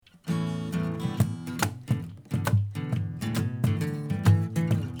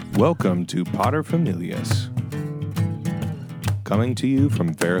Welcome to Pater Familias, coming to you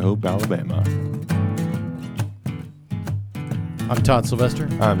from Fairhope, Alabama. I'm Todd Sylvester.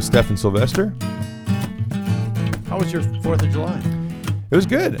 I'm Stephen Sylvester. How was your 4th of July? It was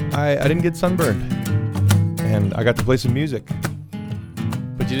good. I didn't get sunburned, and I got to play some music.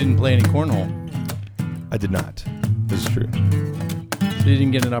 But you didn't play any cornhole. I did not. This is true. So you didn't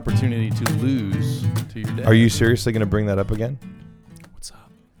get an opportunity to lose to your dad. Are you seriously going to bring that up again? What's up?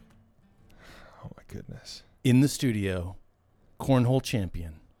 Oh, my goodness. In the studio, cornhole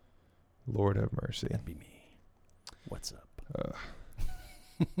champion. Lord have mercy. That'd be me. What's up?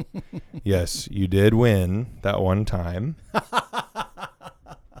 Yes, you did win that one time.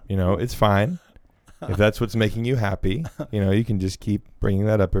 You know, it's fine. If that's what's making you happy, you can just keep bringing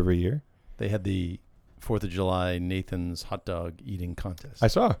that up every year. They had the 4th of July Nathan's hot dog eating contest. I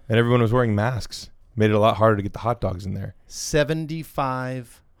saw. And everyone was wearing masks. Made it a lot harder to get the hot dogs in there.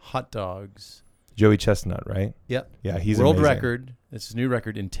 75 hot dogs. Joey Chestnut, right? Yep. Yeah, he's world amazing. record. It's his new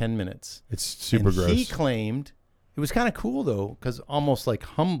record in 10 minutes. It's super and gross. He claimed, it was kind of cool though, because almost like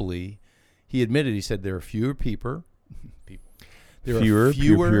humbly, he admitted, he said there are fewer people. There are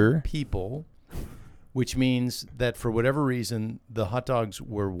fewer people, which means that for whatever reason, the hot dogs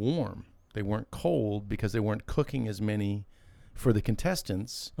were warm. They weren't cold because they weren't cooking as many for the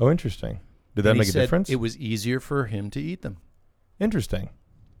contestants. Oh, interesting. Did that make a difference? It was easier for him to eat them. Interesting.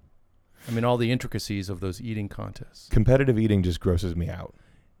 I mean, all the intricacies of those eating contests. Competitive eating just grosses me out.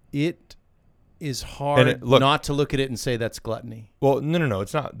 It is hard not to look at it and say that's gluttony. Well, no.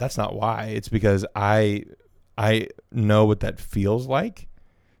 It's not. That's not why. It's because I know what that feels like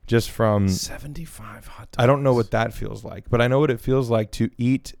just from 75 hot dogs. I don't know what that feels like, but I know what it feels like to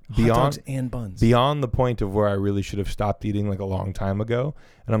eat hot dogs and buns. Beyond the point of where I really should have stopped eating like a long time ago.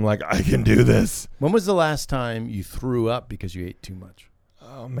 And I'm like, I can do this. When was the last time you threw up because you ate too much?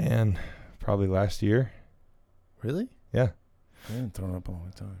 Oh, man. Probably last year. Really? Yeah. I haven't thrown up in a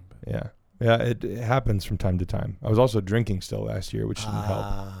long time. But. Yeah. Yeah, it happens from time to time. I was also drinking still last year, which didn't help.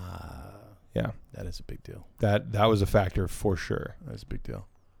 Yeah. That is a big deal. That was a factor for sure. That's a big deal.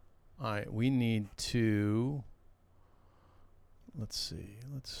 All right, we need to, let's see.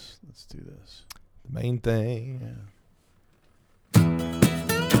 Let's do this. The main thing. Yeah.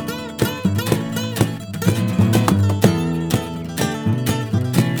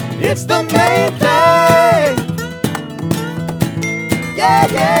 It's the main thing.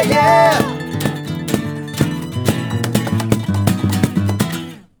 Yeah.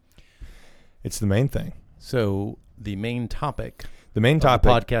 It's the main thing. So the main topic. The main topic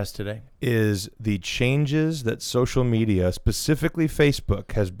of the podcast today is the changes that social media, specifically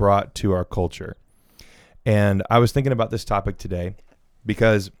Facebook, has brought to our culture. And I was thinking about this topic today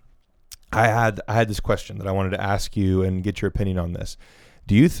because I had this question that I wanted to ask you and get your opinion on this.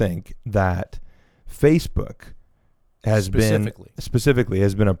 Do you think that Facebook has been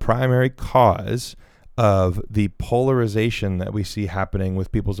a primary cause of the polarization that we see happening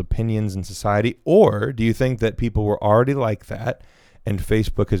with people's opinions in society? Or do you think that people were already like that and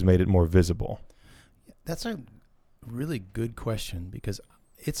Facebook has made it more visible? That's a really good question because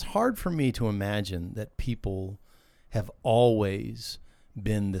it's hard for me to imagine that people have always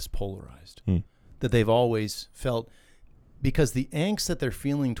been this polarized, that they've always felt, because the angst that they're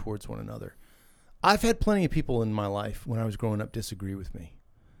feeling towards one another. I've had plenty of people in my life when I was growing up disagree with me.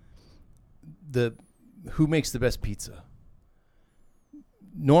 Who makes the best pizza?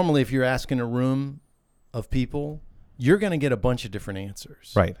 Normally, if you're asking a room of people, you're going to get a bunch of different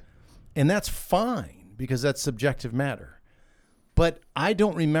answers. Right. And that's fine because that's subjective matter. But I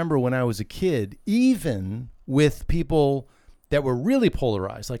don't remember when I was a kid, even with people that were really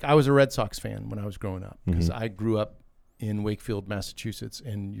polarized. Like I was a Red Sox fan when I was growing up because I grew up in Wakefield, Massachusetts,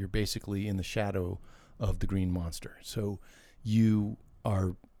 and you're basically in the shadow of the Green Monster. So you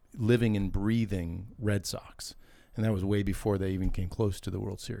are living and breathing Red Sox. And that was way before they even came close to the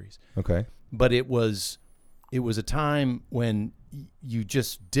World Series. Okay. But it was a time when you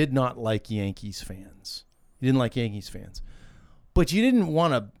just did not like Yankees fans. You didn't like Yankees fans. But you didn't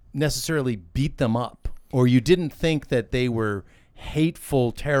want to necessarily beat them up, or you didn't think that they were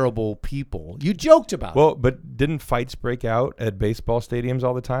hateful, terrible people. You joked about it. Well, but didn't fights break out at baseball stadiums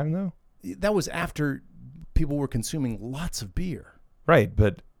all the time, though? That was after people were consuming lots of beer. Right,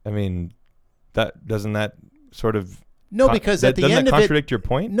 but, I mean, doesn't that sort of... No, because at the end of it... Doesn't that contradict your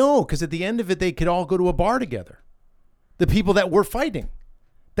point? No, because at the end of it, they could all go to a bar together. The people that were fighting.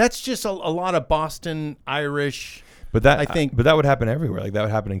 That's just a lot of Boston, Irish... But that would happen everywhere. Like that would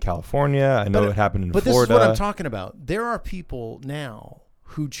happen in California. I know it happened in Florida. But this is what I'm talking about. There are people now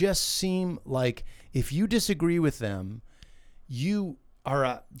who just seem like if you disagree with them, you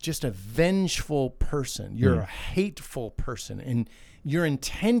are just a vengeful person. You're a hateful person, and your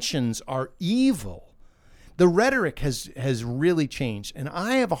intentions are evil. The rhetoric has really changed, and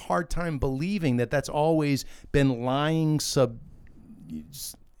I have a hard time believing that that's always been lying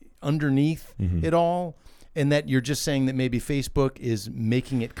underneath it all, and that you're just saying that maybe Facebook is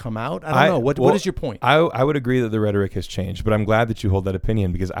making it come out. I don't know. What is your point? I would agree that the rhetoric has changed, but I'm glad that you hold that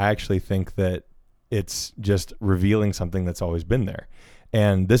opinion, because I actually think that it's just revealing something that's always been there.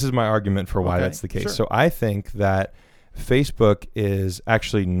 And this is my argument for why that's the case. Sure. So I think that Facebook is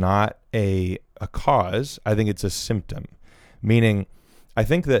actually not a cause. I think it's a symptom. Meaning, I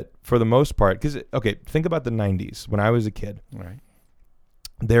think that for the most part, because, okay, think about the 90s. When I was a kid, Right.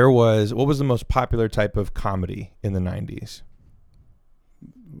 what was the most popular type of comedy in the 90s?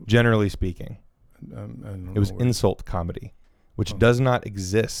 Generally speaking, it was insult comedy, which does not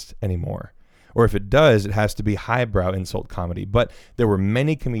exist anymore. Or if it does, it has to be highbrow insult comedy. But there were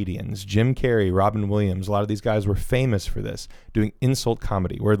many comedians, Jim Carrey, Robin Williams, a lot of these guys were famous for this, doing insult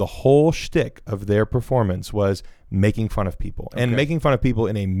comedy, where the whole shtick of their performance was making fun of people, and making fun of people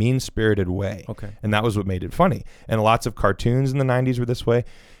in a mean-spirited way. Okay. And that was what made it funny. And lots of cartoons in the 90s were this way.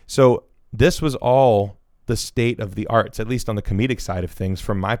 So this was all the state of the arts, at least on the comedic side of things,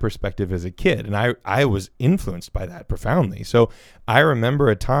 from my perspective as a kid. And I was influenced by that profoundly. So I remember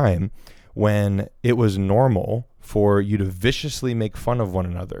a time when it was normal for you to viciously make fun of one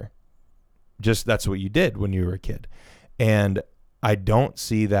another. Just that's what you did when you were a kid. And I don't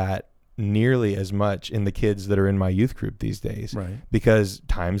see that nearly as much in the kids that are in my youth group these days, Right. because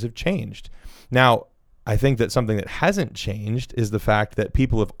times have changed. Now, I think that something that hasn't changed is the fact that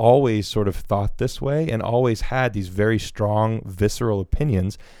people have always sort of thought this way and always had these very strong, visceral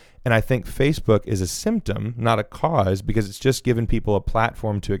opinions. And I think Facebook is a symptom, not a cause, because it's just given people a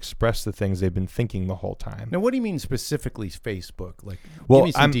platform to express the things they've been thinking the whole time. Now, what do you mean specifically Facebook? Like, Well, give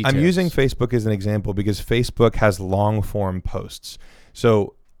me some I'm details. using Facebook as an example because Facebook has long form posts.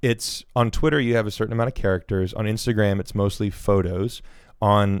 So it's on Twitter, you have a certain amount of characters. On Instagram, it's mostly photos.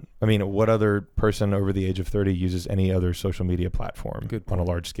 What other person over the age of 30 uses any other social media platform on a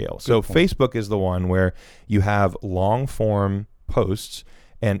large scale? So Facebook is the one where you have long form posts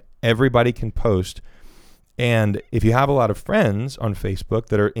and everybody can post. And if you have a lot of friends on Facebook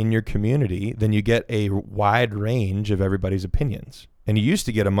that are in your community, then you get a wide range of everybody's opinions. And you used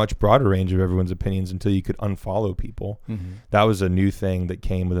to get a much broader range of everyone's opinions until you could unfollow people. Mm-hmm. That was a new thing that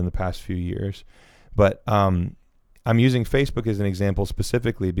came within the past few years. But I'm using Facebook as an example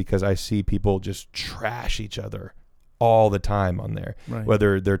specifically because I see people just trash each other all the time on there. Right.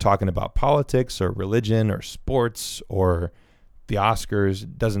 Whether they're talking about politics or religion or sports or the Oscars,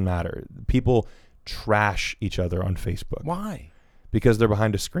 doesn't matter. People trash each other on Facebook. Why? Because they're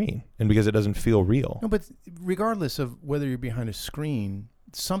behind a screen and because it doesn't feel real. No, but regardless of whether you're behind a screen,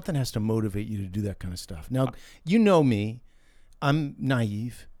 something has to motivate you to do that kind of stuff. Now, you know me, I'm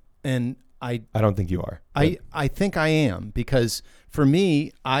naive, and I don't think you are. I think I am, because for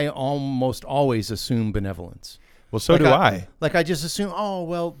me, I almost always assume benevolence. Well, so do I. Like, I just assume, oh,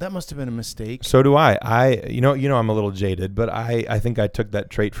 well, that must have been a mistake. So do I. I'm a little jaded, but I think I took that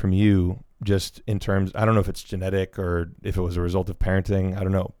trait from you just in terms, I don't know if it's genetic or if it was a result of parenting. I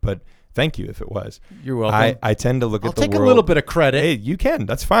don't know, but thank you if it was. You're welcome. I tend to look I'll at the world. take a little bit of credit. Hey, you can.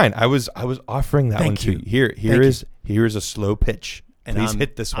 That's fine. I was offering that one to you. Here's a slow pitch. And Please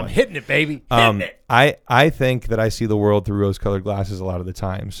hit this one. I'm hitting it, baby. Hitting it. I think that I see the world through rose-colored glasses a lot of the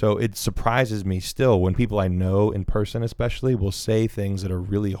time. So it surprises me still when people I know in person especially will say things that are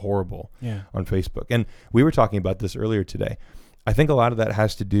really horrible on Facebook. And we were talking about this earlier today. I think a lot of that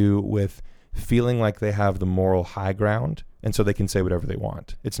has to do with feeling like they have the moral high ground, and so they can say whatever they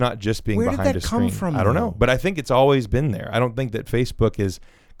want. It's not just being behind a screen. Where did that come from, I don't know. though? But I think it's always been there. I don't think that Facebook is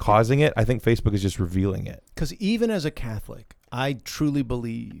causing it. I think Facebook is just revealing it. Because even as a Catholic, I truly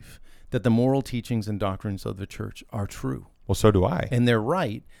believe that the moral teachings and doctrines of the church are true. Well, so do I. And they're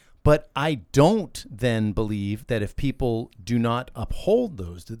right. But I don't then believe that if people do not uphold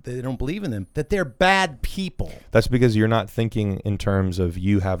those, that they don't believe in them, that they're bad people. That's because you're not thinking in terms of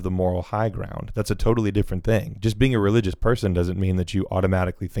you have the moral high ground. That's a totally different thing. Just being a religious person doesn't mean that you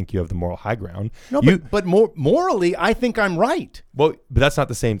automatically think you have the moral high ground. No, but morally, I think I'm right. Well, but that's not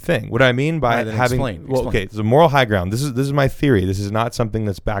the same thing. What I mean by having explain. Okay, so moral high ground. This is my theory. This is not something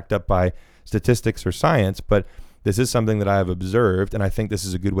that's backed up by statistics or science, but this is something that I have observed, and I think this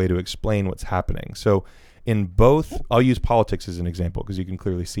is a good way to explain what's happening. So in both, I'll use politics as an example because you can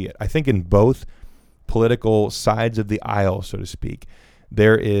clearly see it. I think in both political sides of the aisle, so to speak,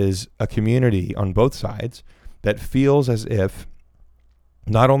 there is a community on both sides that feels as if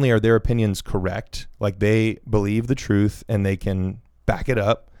not only are their opinions correct, like they believe the truth and they can back it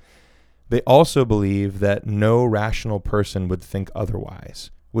up. They also believe that no rational person would think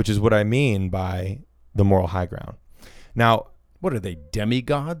otherwise, which is what I mean by the moral high ground. Now, What are they,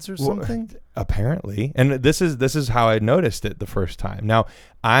 demigods or something? Well, apparently. And this is how I noticed it the first time. Now,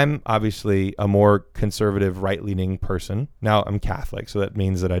 I'm obviously a more conservative, right-leaning person. Now, I'm Catholic, so that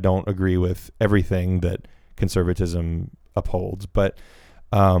means that I don't agree with everything that conservatism upholds. But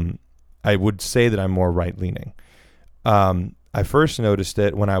I would say that I'm more right-leaning. I first noticed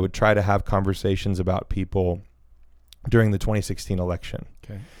it when I would try to have conversations about people during the 2016 election.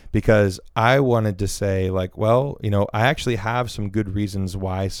 Okay. Because I wanted to say, like, well, I actually have some good reasons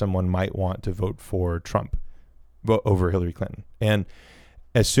why someone might want to vote for Trump over Hillary Clinton. And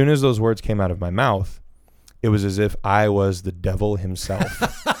as soon as those words came out of my mouth, it was as if I was the devil himself.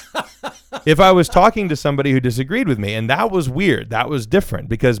 If I was talking to somebody who disagreed with me, and that was weird, that was different,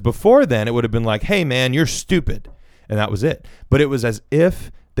 because before then it would have been like, hey, man, you're stupid. And that was it. But it was as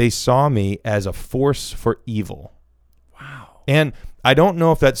if they saw me as a force for evil. Wow. And I don't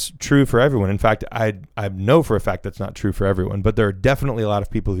know if that's true for everyone. In fact, I know for a fact that's not true for everyone, but there are definitely a lot of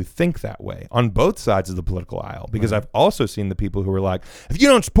people who think that way on both sides of the political aisle, because I've also seen the people who are like, if you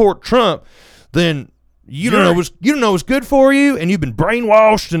don't support Trump, then you don't know what's good for you, and you've been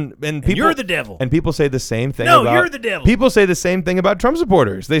brainwashed, and people, you're the devil. And people say the same thing you're the devil. People say the same thing about Trump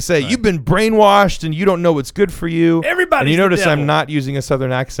supporters. They say, you've been brainwashed and you don't know what's good for you. Everybody's And you notice the devil. I'm not using a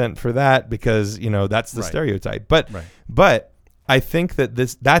Southern accent for that, because, that's the stereotype. But I think that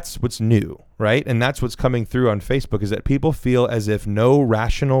that's what's new, right? And that's what's coming through on Facebook, is that people feel as if no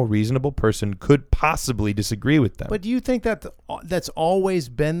rational, reasonable person could possibly disagree with them. But do you think that that's always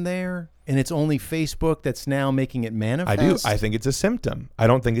been there, and it's only Facebook that's now making it manifest? I do. I think it's a symptom. I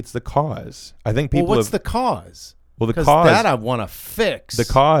don't think it's the cause. I think people what's the cause? Well, the 'Cause cause that I want to fix. The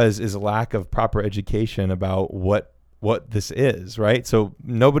cause is a lack of proper education about what this is, right? So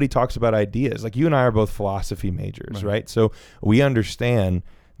nobody talks about ideas. Like, you and I are both philosophy majors, right? So we understand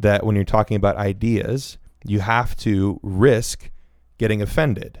that when you're talking about ideas, you have to risk getting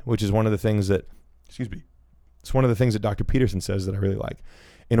offended, which is one of the things that, it's one of the things that Dr. Peterson says that I really like.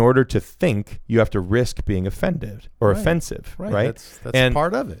 In order to think, you have to risk being offended or offensive, right? That's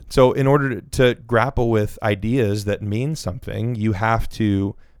part of it. So in order to grapple with ideas that mean something, you have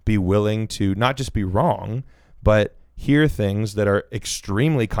to be willing to not just be wrong, but hear things that are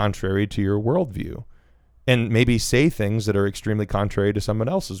extremely contrary to your worldview, and maybe say things that are extremely contrary to someone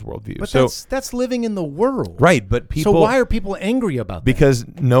else's worldview. But so that's living in the world. right, but people... So why are people angry about that? Because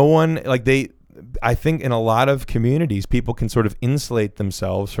no one, I think in a lot of communities, people can sort of insulate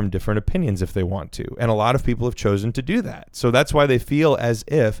themselves from different opinions if they want to. And a lot of people have chosen to do that. So that's why they feel as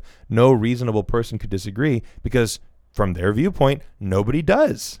if no reasonable person could disagree, because from their viewpoint, nobody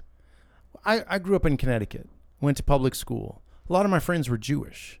does. I grew up in Connecticut, went to public school. A lot of my friends were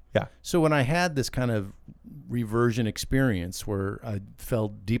Jewish. Yeah. So when I had this kind of reversion experience where I fell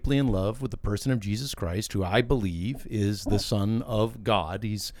deeply in love with the person of Jesus Christ, who I believe is the Son of God.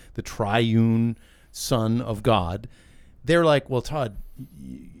 He's the triune Son of God. They're like, well, Todd,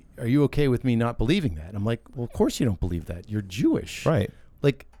 are you okay with me not believing that? And I'm like, well, of course you don't believe that. You're Jewish. Right.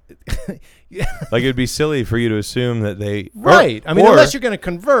 Like, Like, it'd be silly for you to assume that they... Right. I mean, unless you're going to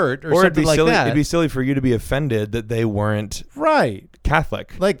convert or something like that. It'd be silly for you to be offended that they weren't right.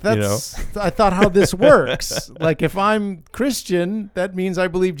 Catholic. Like, that's, I thought, how this works. Like, if I'm Christian, that means I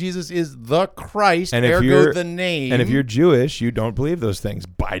believe Jesus is the Christ, and ergo the name. And if you're Jewish, you don't believe those things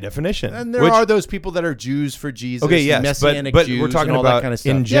by definition. And there are those people that are Jews for Jesus, okay, yes, Messianic but Jews, we're talking and all about that kind of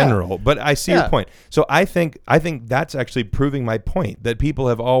stuff. in general. But I see your Yeah. point. So I think that's actually proving my point, that people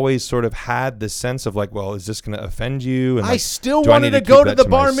have always sort of had this sense of like, well, is this going to offend you? And I still do I wanted need to go keep to that the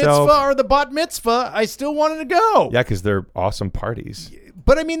bar myself? mitzvah or the bat mitzvah. I still wanted to go. Yeah, because they're awesome parties.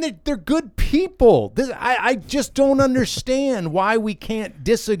 But I mean, they're good people. I just don't understand why we can't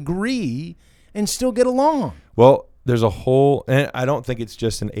disagree and still get along. Well, there's a whole, and I don't think it's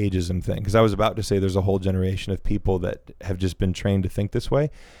just an ageism thing, because I was about to say there's a whole generation of people that have just been trained to think this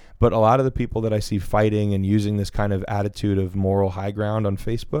way. But a lot of the people that I see fighting and using this kind of attitude of moral high ground on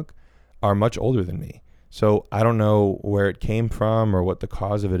Facebook are much older than me. So I don't know where it came from or what the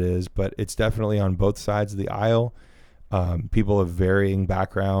cause of it is, but it's definitely on both sides of the aisle. People of varying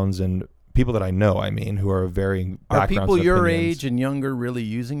backgrounds, and people that I know, who are of varying backgrounds. Are people and your opinions. age and younger really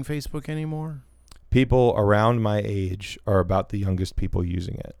using Facebook anymore? People around my age are about the youngest people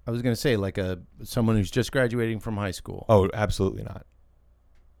using it. I was going to say like someone who's just graduating from high school. Oh, absolutely not.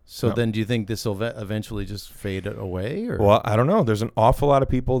 So No. then do you think this will eventually just fade away? Or? Well, I don't know. There's an awful lot of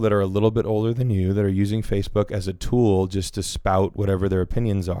people that are a little bit older than you that are using Facebook as a tool just to spout whatever their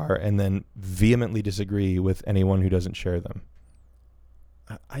opinions are and then vehemently disagree with anyone who doesn't share them.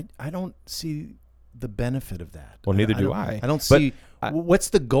 I don't see the benefit of that. Well, neither do don't- I. I don't But see what's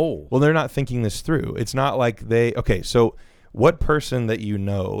the goal. Well, they're not thinking this through. It's not like okay, so what person that you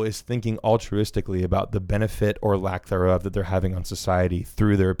know is thinking altruistically about the benefit or lack thereof that they're having on society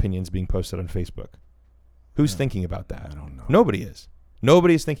through their opinions being posted on Facebook? Who's thinking about that? I don't know. Nobody is.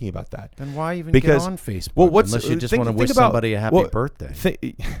 Nobody is thinking about that. Then why even Because- get on Facebook? Well, unless you just want to wish somebody a happy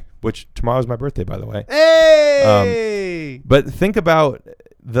birthday. Which tomorrow's my birthday, by the way. Hey! But think about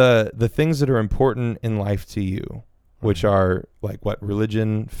the things that are important in life to you, which are like what?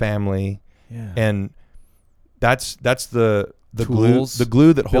 Religion, family, Yeah. and that's the Tools,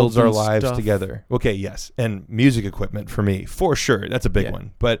 glue that holds our building lives stuff. together. Okay, yes, and music equipment for me, for sure. That's a big Yeah.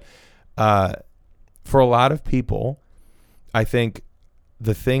 one. But for a lot of people, I think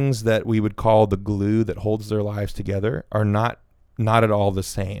the things that we would call the glue that holds their lives together are not at all the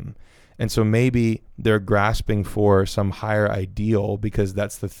same. And so maybe they're grasping for some higher ideal because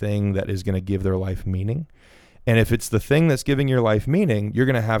that's the thing that is going to give their life meaning. And if it's the thing that's giving your life meaning, you're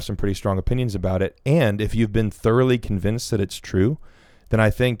going to have some pretty strong opinions about it. And if you've been thoroughly convinced that it's true, then I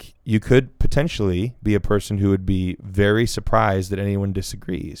think you could potentially be a person who would be very surprised that anyone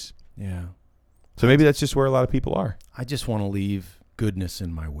disagrees. Yeah. So maybe that's just where a lot of people are. I just want to leave goodness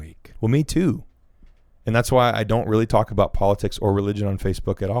in my wake. Well, me too. And that's why I don't really talk about politics or religion on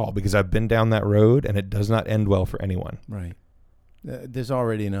Facebook at all, because I've been down that road and it does not end well for anyone. Right. There's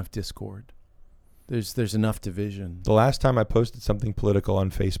already enough discord. There's enough division. The last time I posted something political on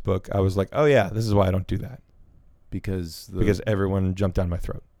Facebook, I was like, oh yeah, this is why I don't do that. Because Everyone jumped down my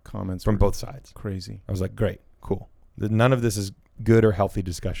throat comments from were both sides. crazy. I was like, great, cool. None of this is good or healthy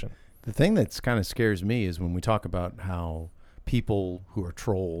discussion. The thing that's kind of scares me is when we talk about how people who are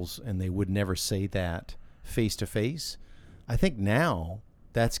trolls and they would never say that face to face. I think now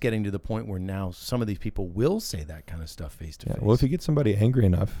that's getting to the point where now some of these people will say that kind of stuff face to face. Well, if you get somebody angry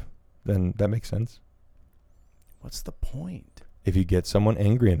enough, then that makes sense. What's the point? If you get someone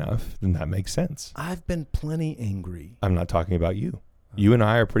angry enough, then that makes sense. I've been plenty angry. I'm not talking about you. You and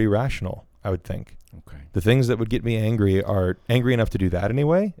I are pretty rational, I would think. Okay. The things that would get me angry are angry enough to do that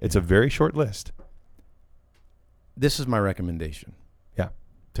anyway. It's a very short list. This is my recommendation. Yeah.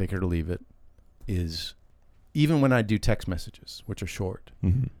 Take it or leave it. Is even when I do text messages, which are short,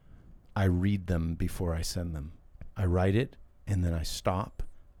 Mm-hmm. I read them before I send them. I write it and then I stop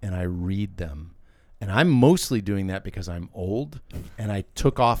and I read them. And I'm mostly doing that because I'm old and I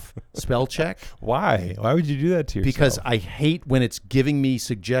took off spell check. Why? Why would you do that to yourself? Because I hate when it's giving me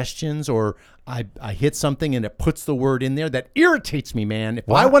suggestions or I hit something and it puts the word in there. That irritates me, man. If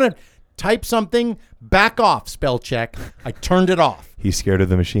I want to type something, back off spell check. I turned it off. He's scared of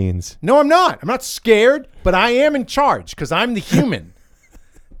the machines. No, I'm not. I'm not scared, but I am in charge because I'm the human.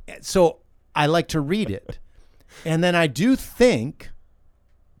 So I like to read it. And then I do think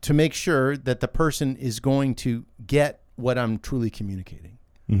to make sure that the person is going to get what I'm truly communicating.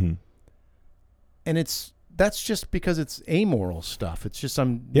 Mm-hmm. And that's just because it's amoral stuff. It's just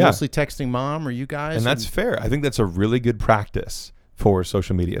I'm Yeah. mostly texting mom or you guys. And that's fair. I think that's a really good practice for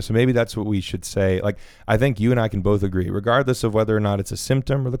social media. So maybe that's what we should say. Like, I think you and I can both agree, regardless of whether or not it's a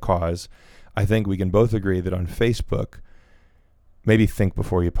symptom or the cause, I think we can both agree that on Facebook, maybe think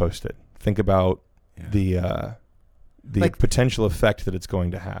before you post it. Think about the Like- potential effect that it's going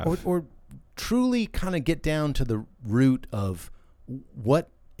to have. or truly kind of get down to the root of what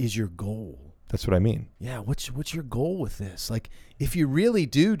is your goal? That's what I mean. Yeah, what's your goal with this? Like, if you really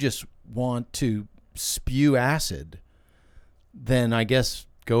do just want to spew acid, then I guess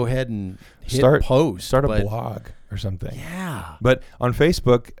go ahead and hit post. Start a but- blog or something. Yeah. But on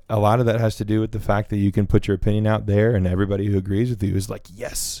Facebook, a lot of that has to do with the fact that you can put your opinion out there and everybody who agrees with you is like,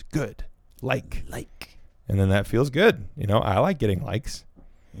 yes, good, like. And then that feels good. You know, I like getting likes.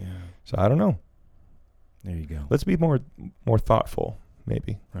 Yeah. So I don't know. There you go. Let's be more thoughtful,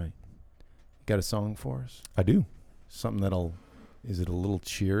 maybe. Right. Got a song for us? I do. Something is it a little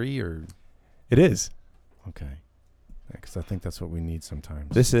cheery or? It is. Okay. Because I think that's what we need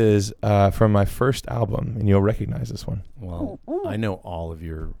sometimes. This is from my first album, and you'll recognize this one. Well, I know all of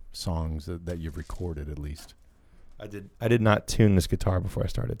your songs that you've recorded at least. I did not tune this guitar before I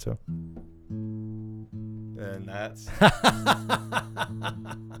started, so. And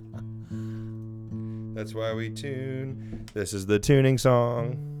that's why we tune. This is the tuning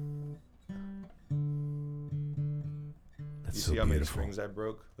song. That's You so see how many beautiful. strings I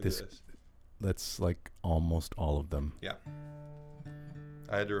broke? Look This- at this. That's like almost all of them. Yeah.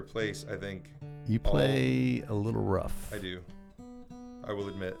 I had to replace, I think. You play a little rough. I do. I will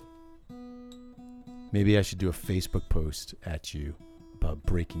admit. Maybe I should do a Facebook post at you above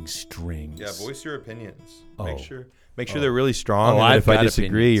breaking strings. Yeah, voice your opinions. Oh. Make sure they're really strong. Oh, and that I've if I got disagree,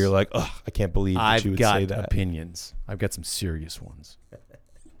 opinions. you're like, oh, I can't believe that you I've would got say that. opinions. I've got some serious ones.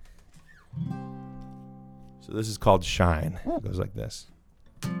 So this is called Shine. It goes like this.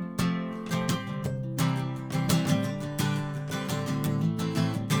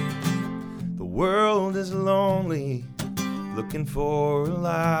 The world is lonely, looking for a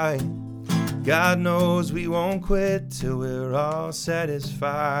light. God knows we won't quit till we're all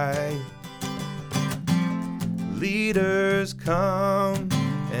satisfied. Leaders come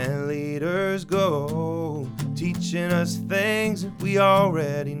and leaders go, teaching us things that we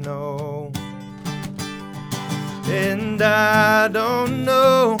already know. And I don't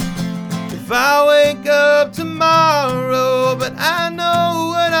know if I wake up tomorrow, but I know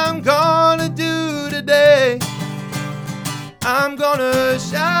what I'm gonna do today. I'm gonna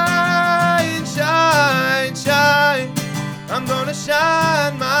shine, shine, shine. I'm gonna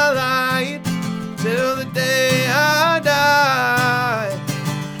shine my light till the day I die.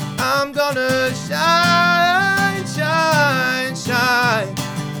 I'm gonna shine, shine, shine.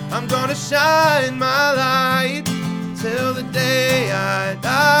 I'm gonna shine my light till the day I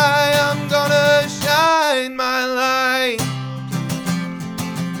die. I'm gonna shine my light.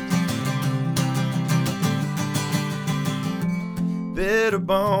 Bitter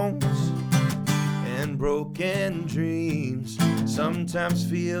bones and broken dreams sometimes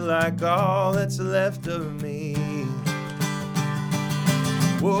feel like all that's left of me.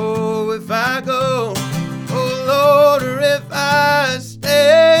 Whoa, if I go, oh Lord, or if I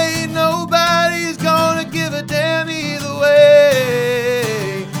stay, nobody's gonna give a damn either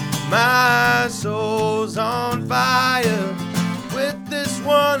way. My soul's on fire with this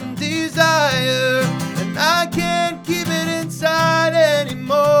one desire, and I can't keep it inside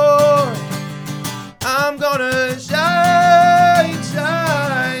anymore. I'm gonna shine,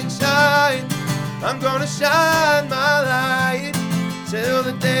 shine, shine. I'm gonna shine my light till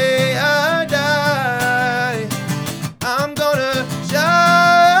the day I die. I'm gonna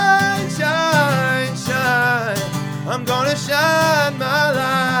shine, shine, shine. I'm gonna shine my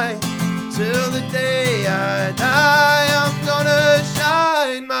light till the day I die. I'm gonna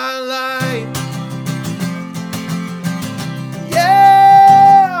shine my light.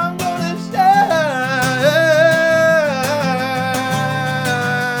 Yeah, I'm gonna shine.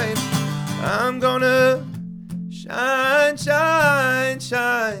 I'm gonna shine, shine,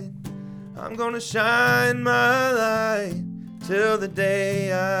 shine. I'm gonna shine my light till the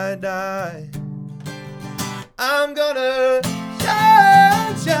day I die. I'm gonna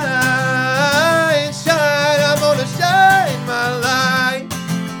shine, shine, shine. I'm gonna shine my light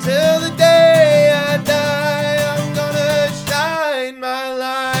till the day I die. I'm gonna shine my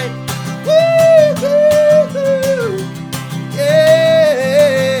light. Woo, woo, woo.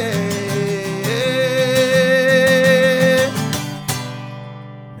 Yeah.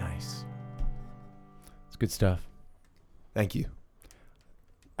 Nice. It's good stuff. Thank you.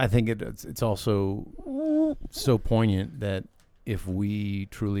 I think it's also so poignant that if we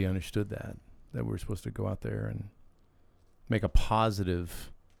truly understood that we're supposed to go out there and make a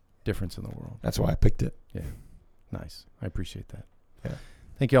positive difference in the world. That's why I picked it. Yeah. Nice. I appreciate that. Yeah.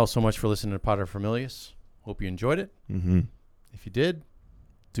 Thank you all so much for listening to Paterfamilias. Hope you enjoyed it. Mm-hmm. If you did,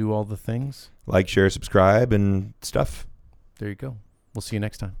 do all the things. Like, share, subscribe, and stuff. There you go. We'll see you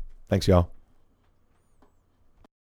next time. Thanks, y'all.